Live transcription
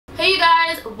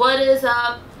guys, what is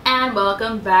up? And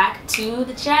welcome back to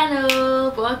the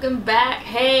channel. Welcome back.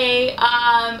 Hey,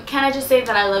 can I just say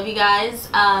that I love you guys.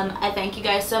 I thank you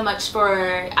guys so much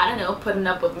for, I don't know, putting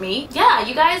up with me. Yeah,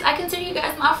 you guys, I consider you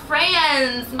guys my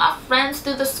friends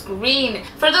through the screen.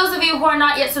 For those of you who are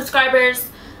not yet subscribers,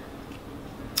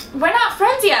 we're not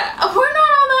friends yet. We're not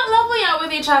on that level yet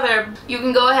with each other. You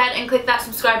can go ahead and click that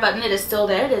subscribe button. It is still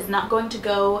there. It is not going to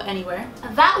go anywhere.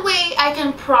 That way I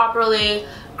can properly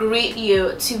greet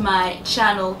you to my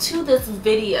channel, to this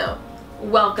video.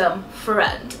 Welcome,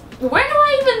 friend. Where do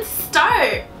I even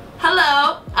start?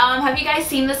 Hello. Have you guys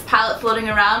seen this palette floating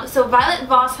around? So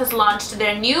Voss has launched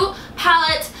their new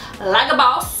palette, Like a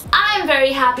Boss. I'm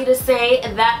very happy to say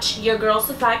that your girl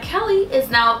SAFAIKELLY is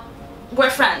now, we're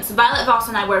friends. Voss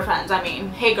and I, we're friends. I mean,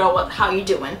 hey girl, how you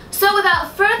doing? So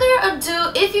without further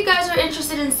ado, if you guys are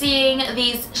interested in seeing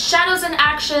these shadows and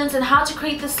actions and how to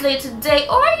create the slate today,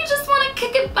 or you just want to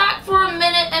kick it back for a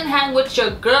minute and hang with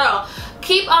your girl,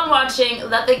 keep on watching,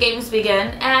 let the games begin,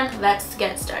 and let's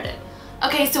get started.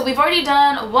 Okay, so we've already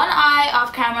done one eye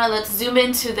off camera. Let's zoom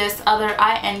into this other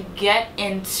eye and get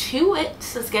into it.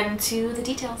 Let's get into the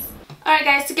details. Alright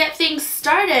guys, to get things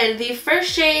started, the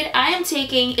first shade I am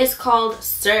taking is called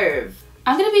Serve.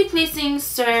 I'm going to be placing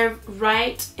Serve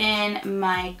right in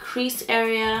my crease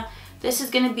area. This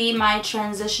is going to be my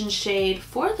transition shade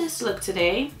for this look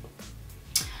today.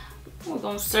 We're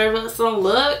going to serve us some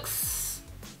looks.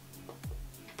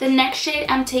 The next shade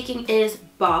I'm taking is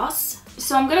Boss.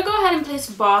 So I'm going to go ahead and place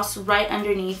Boss right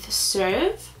underneath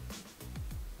Serve.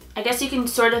 I guess you can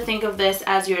sort of think of this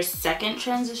as your second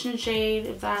transition shade,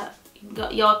 if that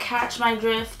y'all catch my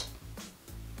drift.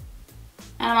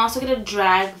 And I'm also going to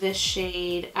drag this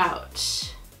shade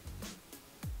out.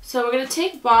 So we're going to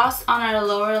take Boss on our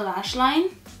lower lash line,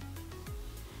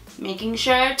 making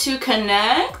sure to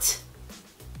connect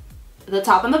the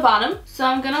top and the bottom. So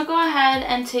I'm going to go ahead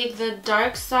and take the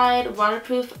Dark Side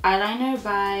Waterproof Eyeliner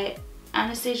by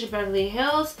Anissa Beverly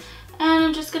Hills, and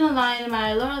I'm just going to line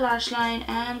my lower lash line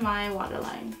and my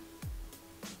waterline.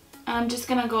 I'm just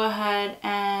going to go ahead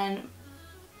and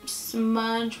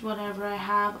smudge whatever I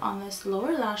have on this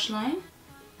lower lash line.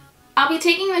 I'll be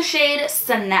taking the shade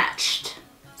Snatched.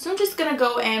 So I'm just going to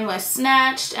go in with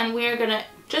Snatched, and we're going to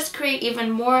just create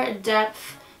even more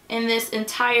depth in this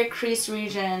entire crease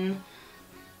region.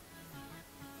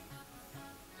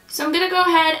 So I'm going to go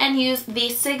ahead and use the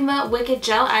Sigma Wicked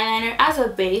Gel Eyeliner as a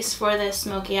base for this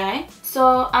smoky eye.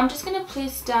 So I'm just going to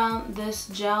place down this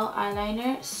gel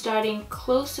eyeliner starting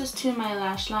closest to my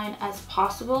lash line as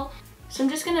possible. So I'm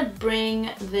just going to bring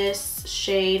this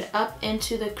shade up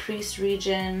into the crease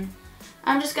region.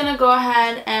 I'm just going to go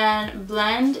ahead and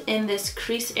blend in this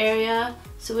crease area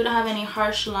so we don't have any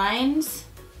harsh lines.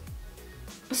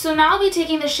 So now I'll be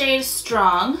taking the shade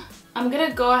Strong. I'm going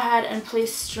to go ahead and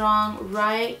place Strong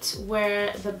right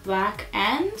where the black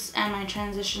ends and my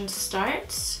transition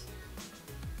starts.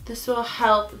 This will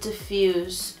help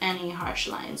diffuse any harsh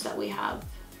lines that we have.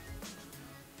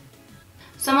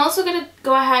 So I'm also going to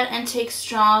go ahead and take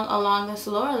Strong along this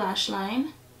lower lash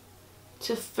line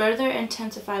to further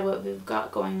intensify what we've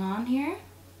got going on here.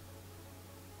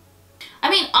 I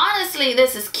mean, honestly,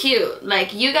 this is cute.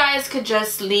 Like, you guys could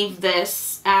just leave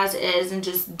this as is and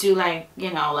just do like,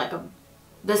 you know, like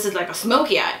this is like a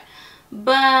smoky eye.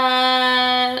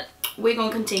 But we're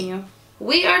gonna continue.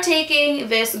 We are taking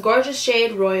this gorgeous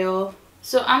shade Royal.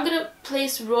 So I'm gonna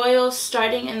place Royal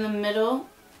starting in the middle,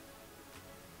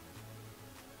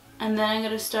 and then I'm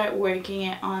gonna start working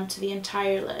it onto the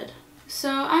entire lid. So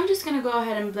I'm just gonna go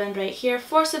ahead and blend right here.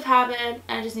 Force of habit,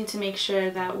 I just need to make sure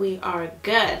that we are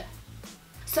good.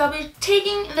 So I'll be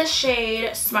taking the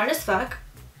shade Smart as Fuck.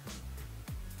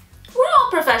 We're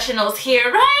all professionals here,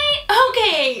 right?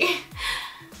 Okay.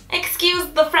 Excuse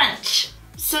the French.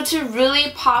 So to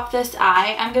really pop this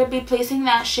eye, I'm going to be placing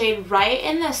that shade right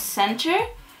in the center.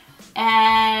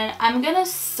 And I'm going to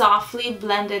softly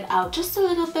blend it out just a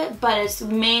little bit, but it's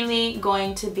mainly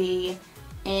going to be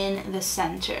in the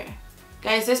center.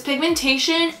 Guys, this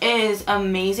pigmentation is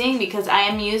amazing because I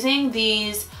am using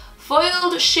these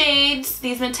foiled shades,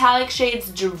 these metallic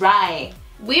shades dry.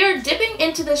 We are dipping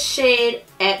into the shade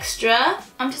Extra.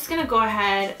 I'm just gonna go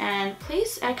ahead and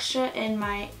place Extra in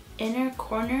my inner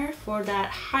corner for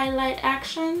that highlight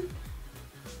action.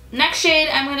 Next shade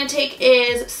I'm gonna take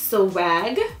is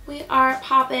Swag. We are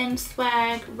popping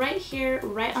Swag right here,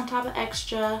 right on top of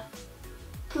Extra.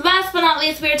 Last but not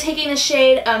least, we are taking the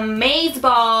shade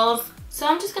Amazeballs. So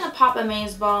I'm just gonna pop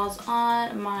Amazeballs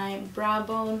on my brow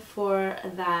bone for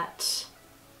that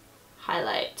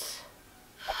highlight.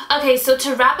 Okay, so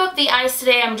to wrap up the eyes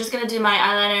today, I'm just going to do my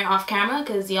eyeliner off camera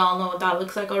because y'all know what that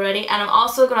looks like already. And I'm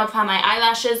also going to apply my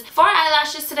eyelashes. For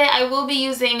eyelashes today, I will be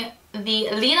using the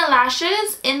Lena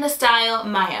Lashes in the style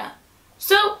Maya.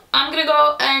 So I'm going to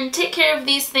go and take care of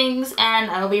these things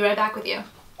and I'll be right back with you.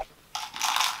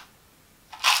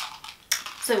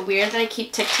 So weird that I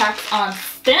keep TikToks on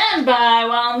standby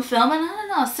while I'm filming. I don't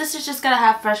know, sister's just gotta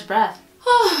have fresh breath.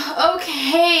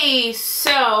 Okay,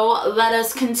 so let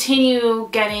us continue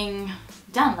getting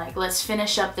done. Like, let's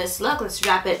finish up this look. Let's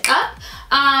wrap it up.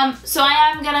 So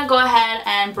I am gonna go ahead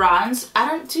and bronze.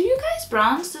 Do you guys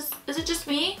bronze? Is it just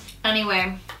me?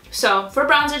 Anyway, so for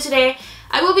bronzer today,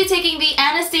 I will be taking the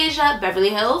Anastasia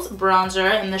Beverly Hills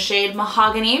bronzer in the shade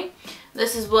Mahogany.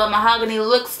 This is what Mahogany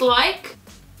looks like.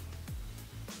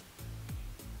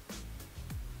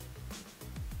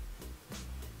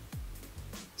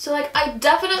 So like, I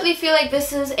definitely feel like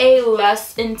this is a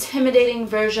less intimidating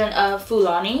version of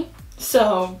Fulani.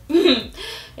 So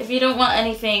if you don't want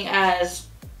anything as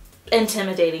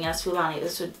intimidating as Fulani,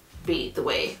 this would be the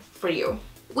way for you.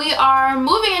 We are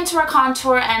moving into our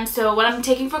contour, and so what I'm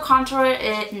taking for contour,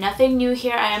 nothing new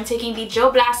here. I am taking the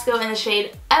Joe Blasco in the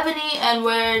shade Ebony, and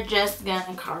we're just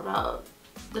gonna carve out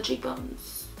the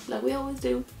cheekbones like we always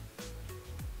do.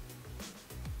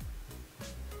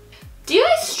 Do you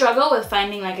guys struggle with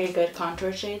finding like a good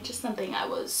contour shade? Just something I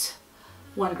was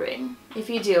wondering. If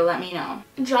you do, let me know.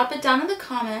 Drop it down in the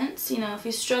comments, you know, if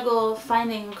you struggle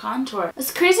finding a contour.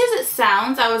 As crazy as it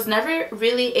sounds, I was never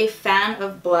really a fan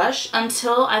of blush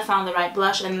until I found the right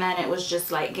blush, and then it was just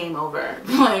like game over.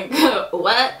 Like,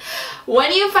 what?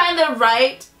 When you find the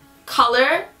right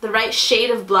color, the right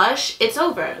shade of blush, it's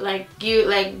over. Like,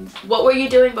 what were you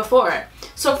doing before?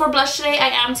 So for blush today, I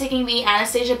am taking the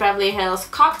Anastasia Beverly Hills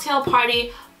Cocktail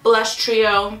Party Blush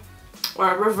Trio,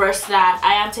 or reverse that.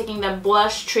 I am taking the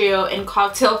Blush Trio in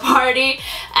Cocktail Party,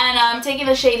 and I'm taking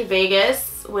the shade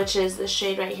Vegas, which is the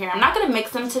shade right here. I'm not going to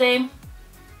mix them today.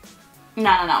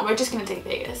 No, we're just going to take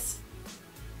Vegas.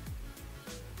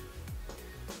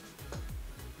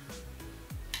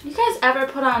 You guys ever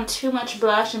put on too much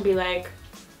blush and be like,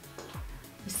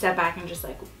 step back and just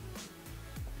like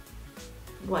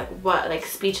what, like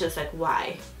speechless, like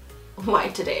why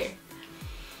today?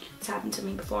 It's happened to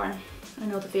me before. I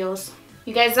know the feels.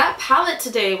 You guys, that palette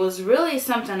today was really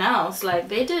something else. Like,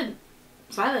 they did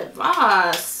Violet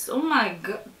Voss. Oh my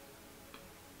god,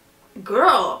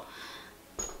 girl,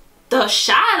 the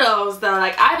shadows though.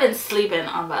 Like, I've been sleeping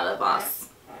on Violet Voss.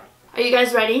 Are you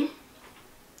guys ready?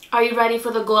 Are you ready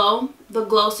for the glow? The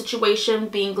glow situation,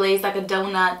 being glazed like a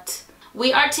donut.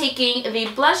 We are taking the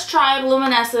Blush Tribe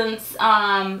Luminescence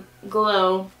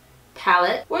Glow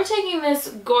palette. We're taking this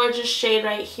gorgeous shade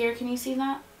right here. Can you see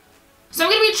that? So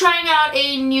I'm going to be trying out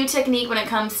a new technique when it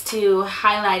comes to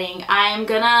highlighting. I'm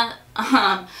gonna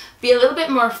be a little bit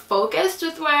more focused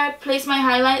with where I place my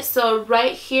highlights. So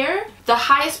right here, the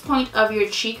highest point of your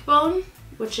cheekbone,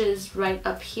 which is right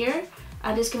up here,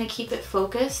 I'm just going to keep it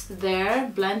focused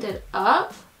there, blend it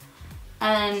up,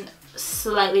 and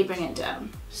slightly bring it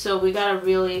down. So we got a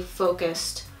really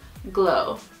focused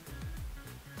glow.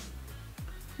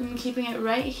 I'm keeping it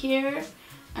right here,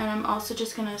 and I'm also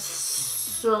just going to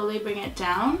slowly bring it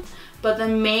down. But the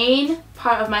main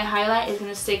part of my highlight is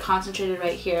going to stay concentrated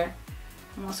right here.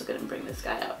 I'm also going to bring this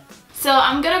guy up. So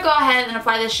I'm going to go ahead and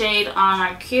apply the shade on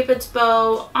our Cupid's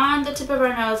bow, on the tip of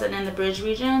our nose, and in the bridge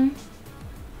region.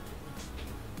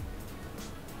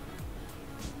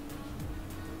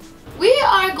 We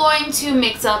are going to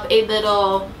mix up a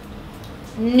little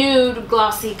nude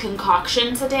glossy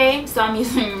concoction today. So I'm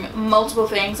using multiple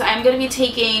things. I'm going to be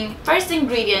taking, first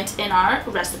ingredient in our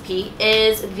recipe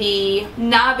is the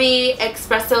Nabi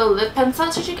Espresso lip pencil.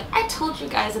 I told you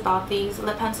guys about these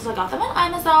lip pencils. I got them on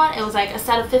Amazon. It was like a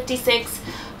set of 56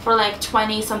 for like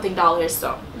 20 something dollars.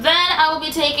 So then I will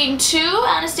be taking two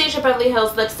Anastasia Beverly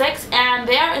Hills lipsticks, and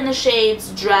they are in the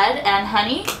shades Dread and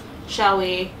Honey. Shall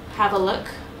we have a look?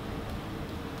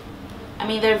 I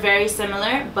mean, they're very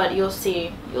similar, but you'll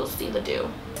see the do.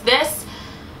 This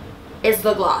is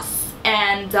the gloss,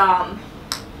 and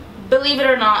believe it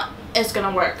or not, it's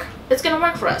gonna work. It's gonna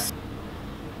work for us.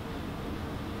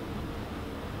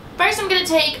 First, I'm gonna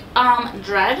take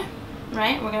Dread,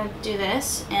 right? We're gonna do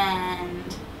this,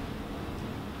 and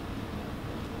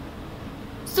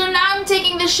so now I'm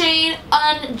taking the shade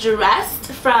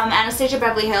Undressed from Anastasia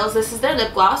Beverly Hills. This is their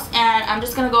lip gloss, and I'm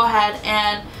just gonna go ahead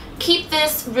and keep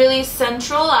this really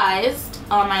centralized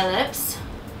on my lips.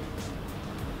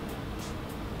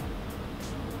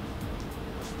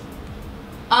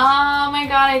 Oh my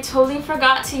god, I totally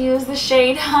forgot to use the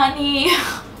shade Honey.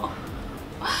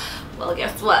 Well,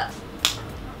 guess what?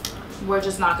 we're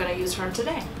just not gonna use her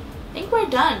today. I think we're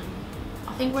done.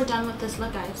 I think we're done with this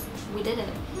look, guys. We did it.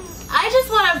 I just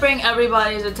want to bring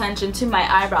everybody's attention to my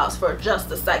eyebrows for just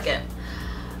a second.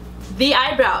 The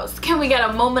eyebrows. Can we get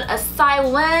a moment of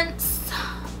silence?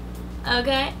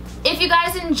 Okay. If you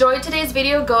guys enjoyed today's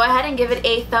video, go ahead and give it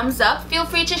a thumbs up. Feel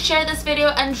free to share this video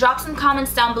and drop some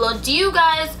comments down below. Do you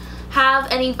guys have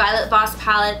any Violet Voss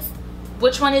palettes?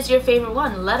 Which one is your favorite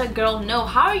one? Let a girl know.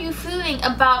 How are you feeling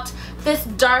about this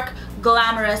dark,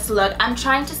 glamorous look? I'm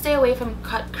trying to stay away from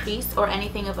cut crease or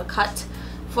anything of a cut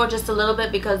for just a little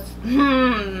bit because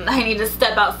I need to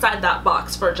step outside that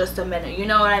box for just a minute, you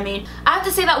know what I mean? I have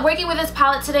to say that working with this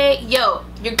palette today, yo,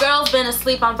 your girl's been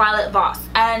asleep on Violet Voss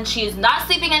and she's not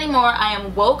sleeping anymore. I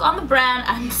am woke on the brand.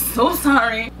 I'm so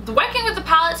sorry. Working with the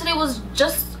palette today was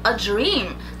just a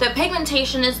dream. The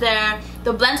pigmentation is there,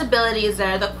 the blendability is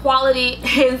there, the quality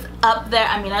is up there.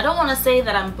 I mean, I don't want to say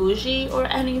that I'm bougie or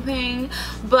anything,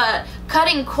 but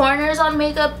cutting corners on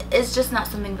makeup is just not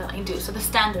something that I do, so the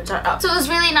standards are up. So it was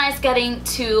really nice getting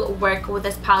to work with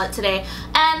this palette today.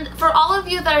 And for all of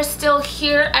you that are still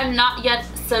here and not yet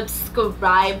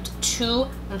subscribed to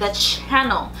the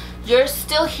channel, you're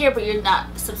still here but you're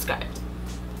not subscribed.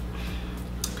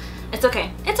 It's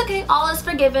okay. It's okay. All is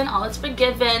forgiven. All is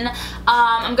forgiven.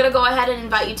 I'm gonna go ahead and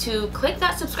invite you to click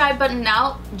that subscribe button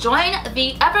now. Join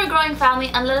the ever-growing family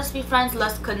and let us be friends.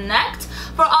 Let's connect.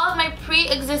 For all of my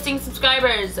pre-existing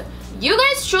subscribers, you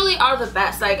guys truly are the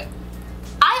best. Like,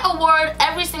 I award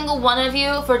every single one of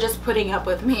you for just putting up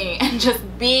with me and just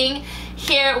being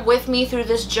here with me through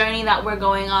this journey that we're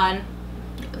going on.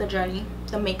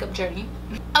 The makeup journey.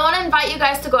 I want to invite you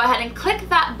guys to go ahead and click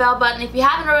that bell button if you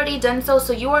haven't already done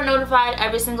so you are notified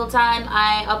every single time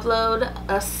I upload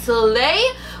a slay.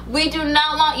 We do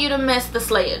not want you to miss the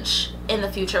slayage in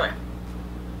the future.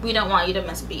 We don't want you to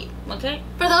miss beat, okay?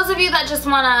 For those of you that just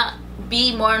want to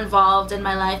be more involved in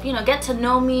my life, you know, get to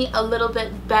know me a little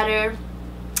bit better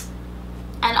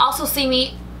and also see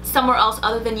me somewhere else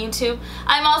other than YouTube,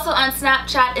 I'm also on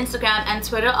Snapchat, Instagram, and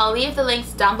Twitter. I'll leave the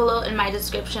links down below in my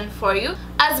description for you,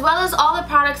 as well as all the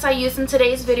products I used in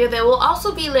today's video. They will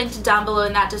also be linked down below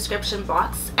in that description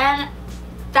box. And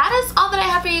that is all that I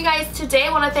have for you guys today.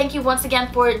 I want to thank you once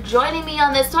again for joining me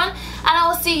on this one, and I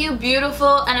will see you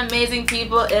beautiful and amazing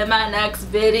people in my next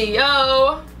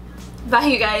video. Bye,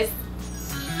 you guys.